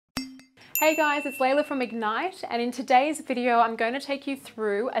Hey guys, it's Layla from Ignite, and in today's video I'm going to take you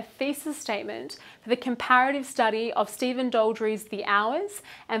through a thesis statement for the comparative study of Stephen Daldry's The Hours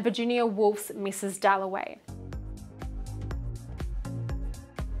and Virginia Woolf's Mrs. Dalloway.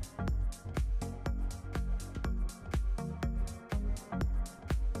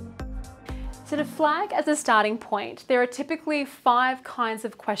 So to flag as a starting point, there are typically 5 kinds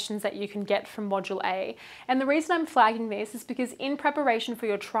of questions that you can get from Module A. And the reason I'm flagging this is because in preparation for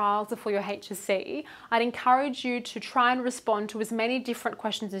your trials or for your HSC, I'd encourage you to try and respond to as many different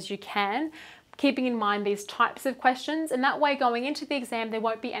questions as you can, keeping in mind these types of questions, and that way going into the exam there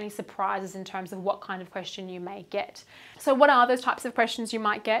won't be any surprises in terms of what kind of question you may get. So what are those types of questions you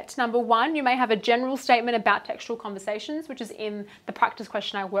might get? Number 1, you may have a general statement about textual conversations, which is in the practice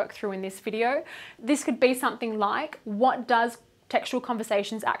question I work through in this video. This could be something like, what does textual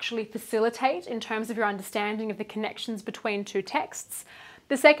conversations actually facilitate in terms of your understanding of the connections between two texts?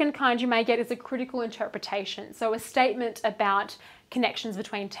 The second kind you may get is a critical interpretation, so a statement about connections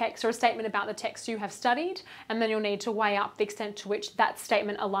between texts or a statement about the text you have studied, and then you'll need to weigh up the extent to which that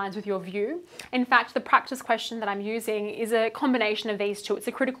statement aligns with your view. In fact, the practice question that I'm using is a combination of these two. It's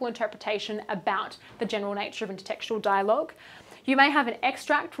a critical interpretation about the general nature of intertextual dialogue. You may have an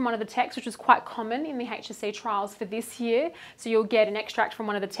extract from one of the texts, which is quite common in the HSC trials for this year. So you'll get an extract from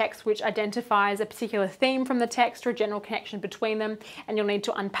one of the texts which identifies a particular theme from the text or a general connection between them, and you'll need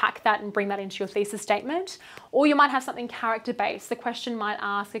to unpack that and bring that into your thesis statement. Or you might have something character-based. The question might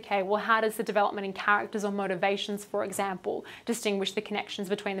ask, okay, well, how does the development in characters or motivations, for example, distinguish the connections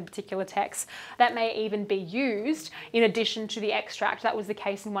between the particular texts? That may even be used in addition to the extract. That was the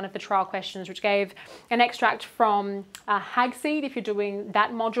case in one of the trial questions, which gave an extract from Hagseed, if you're doing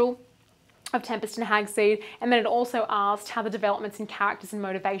that module of Tempest and Hagseed, and then it also asked how the developments in characters and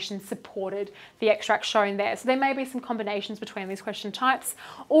motivations supported the extract shown there. So there may be some combinations between these question types,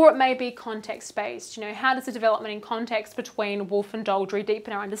 or it may be context-based. You know, how does the development in context between Woolf and Daldry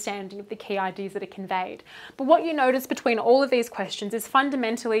deepen our understanding of the key ideas that are conveyed? But what you notice between all of these questions is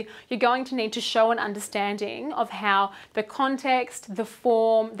fundamentally you're going to need to show an understanding of how the context, the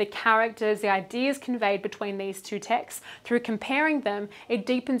form, the characters, the ideas conveyed between these two texts. Through comparing them, it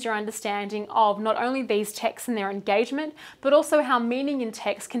deepens your understanding of not only these texts and their engagement, but also how meaning in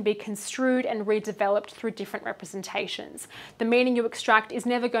text can be construed and redeveloped through different representations. The meaning you extract is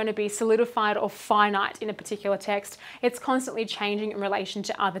never going to be solidified or finite in a particular text. It's constantly changing in relation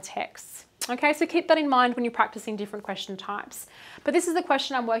to other texts. Okay, so keep that in mind when you're practicing different question types. But this is the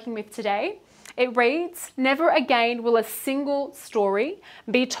question I'm working with today. It reads, never again will a single story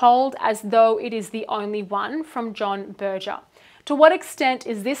be told as though it is the only one, from John Berger. To what extent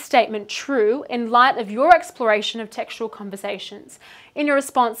is this statement true in light of your exploration of textual conversations? In your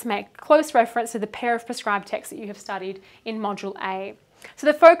response, make close reference to the pair of prescribed texts that you have studied in Module A. So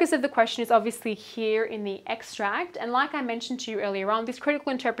the focus of the question is obviously here in the extract, and like I mentioned to you earlier on, this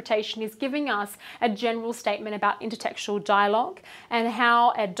critical interpretation is giving us a general statement about intertextual dialogue and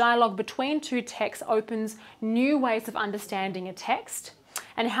how a dialogue between two texts opens new ways of understanding a text,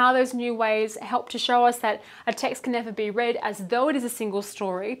 and how those new ways help to show us that a text can never be read as though it is a single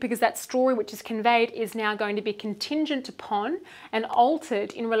story, because that story which is conveyed is now going to be contingent upon and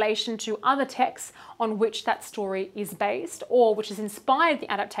altered in relation to other texts on which that story is based, or which has inspired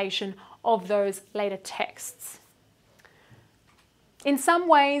the adaptation of those later texts. In some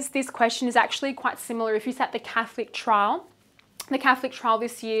ways, this question is actually quite similar if you sat the Catholic trial. The Catholic trial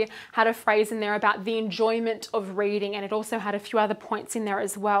this year had a phrase in there about the enjoyment of reading, and it also had a few other points in there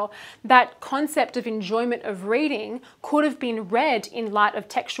as well. That concept of enjoyment of reading could have been read in light of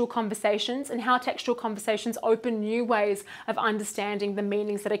textual conversations and how textual conversations open new ways of understanding the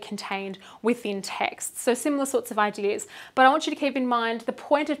meanings that are contained within texts. So similar sorts of ideas. But I want you to keep in mind the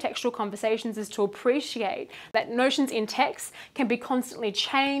point of textual conversations is to appreciate that notions in text can be constantly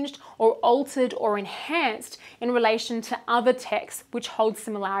changed or altered or enhanced in relation to other texts which hold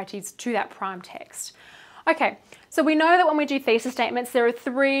similarities to that prime text. Okay, so we know that when we do thesis statements, there are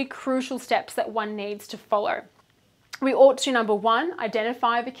 3 crucial steps that one needs to follow. We ought to, number 1,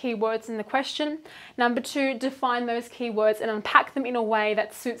 identify the keywords in the question. Number 2, define those keywords and unpack them in a way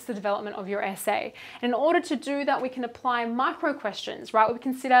that suits the development of your essay. And in order to do that, we can apply micro questions, right? We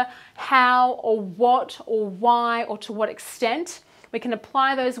consider how or what or why or to what extent. We can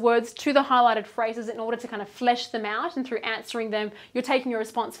apply those words to the highlighted phrases in order to kind of flesh them out, and through answering them, you're taking your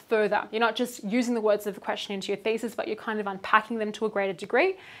response further. You're not just using the words of the question into your thesis, but you're kind of unpacking them to a greater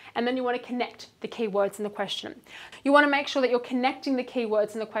degree. And then you want to connect the keywords in the question. You want to make sure that you're connecting the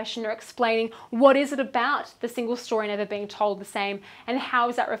keywords in the question. You're explaining what is it about the single story never being told the same, and how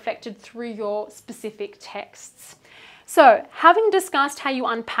is that reflected through your specific texts. So having discussed how you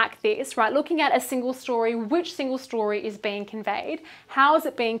unpack this, right, looking at a single story, which single story is being conveyed, how is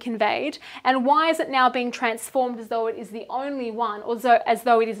it being conveyed, and why is it now being transformed as though it is the only one, or as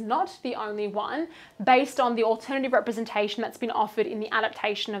though it is not the only one, based on the alternative representation that's been offered in the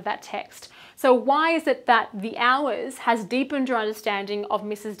adaptation of that text. So why is it that The Hours has deepened your understanding of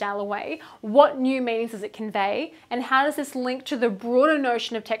Mrs. Dalloway? What new meanings does it convey? And how does this link to the broader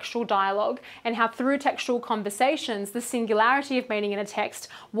notion of textual dialogue, and how through textual conversations, the singularity of meaning in a text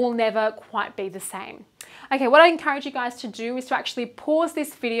will never quite be the same? Okay, what I encourage you guys to do is to actually pause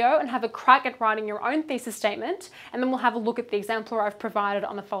this video and have a crack at writing your own thesis statement, and then we'll have a look at the exemplar I've provided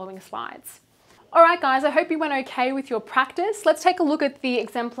on the following slides. All right, guys, I hope you went okay with your practice. Let's take a look at the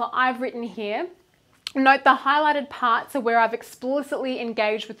exemplar I've written here. Note the highlighted parts are where I've explicitly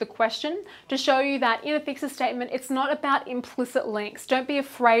engaged with the question to show you that in a thesis statement, it's not about implicit links. Don't be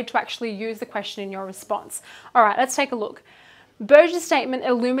afraid to actually use the question in your response. All right, let's take a look. Berger's statement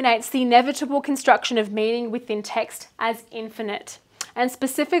illuminates the inevitable construction of meaning within text as infinite, and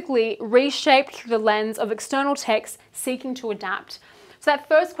specifically reshaped through the lens of external text seeking to adapt. So that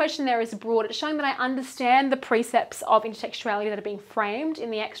first question there is broad. It's showing that I understand the precepts of intertextuality that are being framed in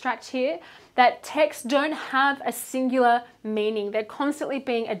the extract here, that texts don't have a singular meaning. They're constantly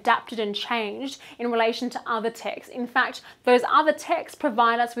being adapted and changed in relation to other texts. In fact, those other texts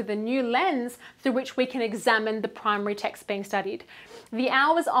provide us with a new lens through which we can examine the primary text being studied. The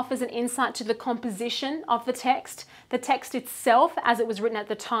Hours offers an insight to the composition of the text itself as it was written at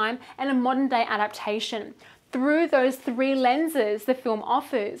the time, and a modern day adaptation. Through those three lenses the film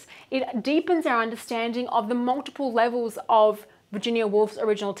offers, it deepens our understanding of the multiple levels of Virginia Woolf's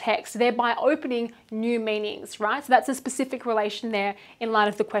original text, thereby opening new meanings, right? So that's a specific relation there in light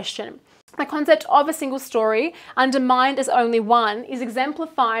of the question. The concept of a single story, undermined as only one, is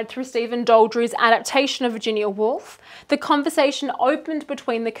exemplified through Stephen Daldry's adaptation of Virginia Woolf. The conversation opened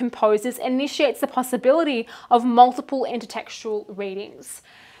between the composers initiates the possibility of multiple intertextual readings.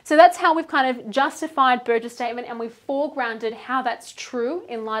 So that's how we've kind of justified Berger's statement, and we've foregrounded how that's true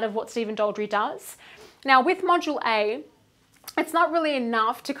in light of what Stephen Daldry does. Now with Module A, it's not really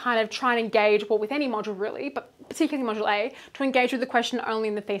enough to kind of try and engage, well, with any module really, but particularly Module A, to engage with the question only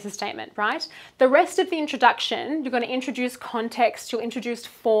in the thesis statement, right? The rest of the introduction, you're going to introduce context, you'll introduce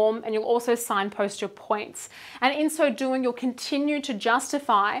form, and you'll also signpost your points. And in so doing, you'll continue to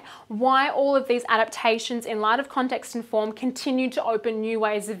justify why all of these adaptations in light of context and form continue to open new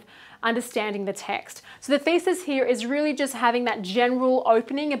ways of understanding the text. So the thesis here is really just having that general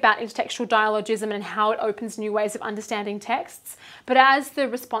opening about intertextual dialogism and how it opens new ways of understanding texts. But as the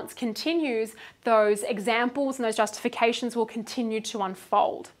response continues, those examples and those justifications will continue to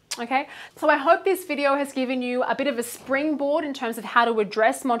unfold. Okay, so I hope this video has given you a bit of a springboard in terms of how to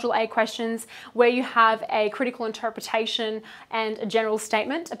address Module A questions where you have a critical interpretation and a general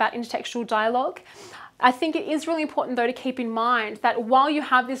statement about intertextual dialogue. I think it is really important though to keep in mind that while you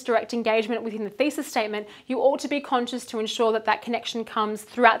have this direct engagement within the thesis statement, you ought to be conscious to ensure that that connection comes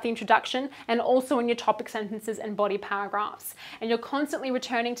throughout the introduction and also in your topic sentences and body paragraphs. And you're constantly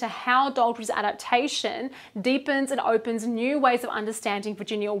returning to how Daldry's adaptation deepens and opens new ways of understanding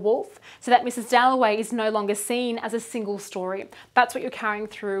Virginia Woolf so that Mrs. Dalloway is no longer seen as a single story. That's what you're carrying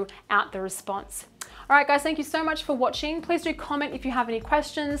throughout the response. All right, guys, thank you so much for watching. Please do comment if you have any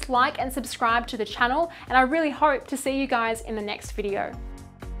questions, like and subscribe to the channel, and I really hope to see you guys in the next video.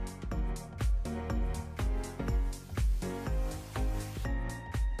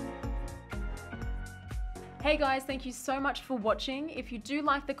 Hey guys, thank you so much for watching. If you do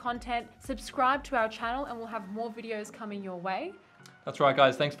like the content, subscribe to our channel and we'll have more videos coming your way. That's right,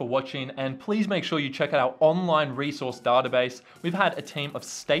 guys. Thanks for watching. And please make sure you check out our online resource database. We've had a team of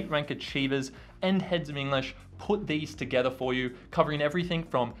state rank achievers and heads of English put these together for you, covering everything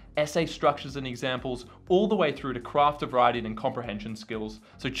from essay structures and examples all the way through to craft of writing and comprehension skills.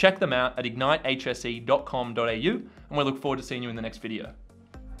 So check them out at ignitehse.com.au, and we look forward to seeing you in the next video.